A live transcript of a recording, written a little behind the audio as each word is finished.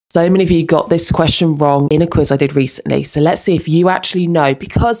So many of you got this question wrong in a quiz I did recently. So let's see if you actually know,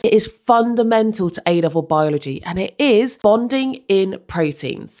 because it is fundamental to A-level biology, and it is bonding in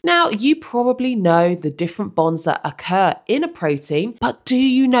proteins. Now, you probably know the different bonds that occur in a protein, but do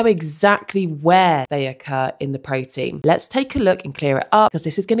you know exactly where they occur in the protein? Let's take a look and clear it up, because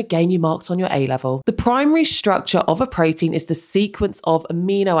this is going to gain you marks on your A-level. The primary structure of a protein is the sequence of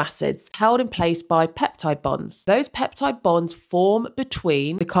amino acids held in place by peptide bonds. Those peptide bonds form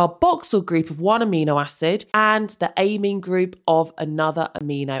between the carboxyl group of one amino acid and the amine group of another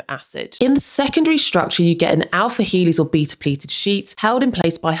amino acid. In the secondary structure, you get an alpha helix or beta pleated sheet held in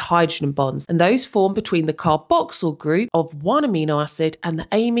place by hydrogen bonds, and those form between the carboxyl group of one amino acid and the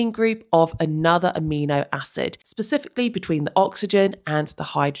amine group of another amino acid, specifically between the oxygen and the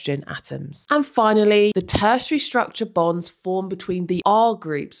hydrogen atoms. And finally, the tertiary structure bonds form between the R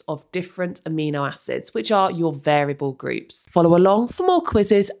groups of different amino acids, which are your variable groups. Follow along for more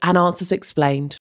quizzes and answers explained.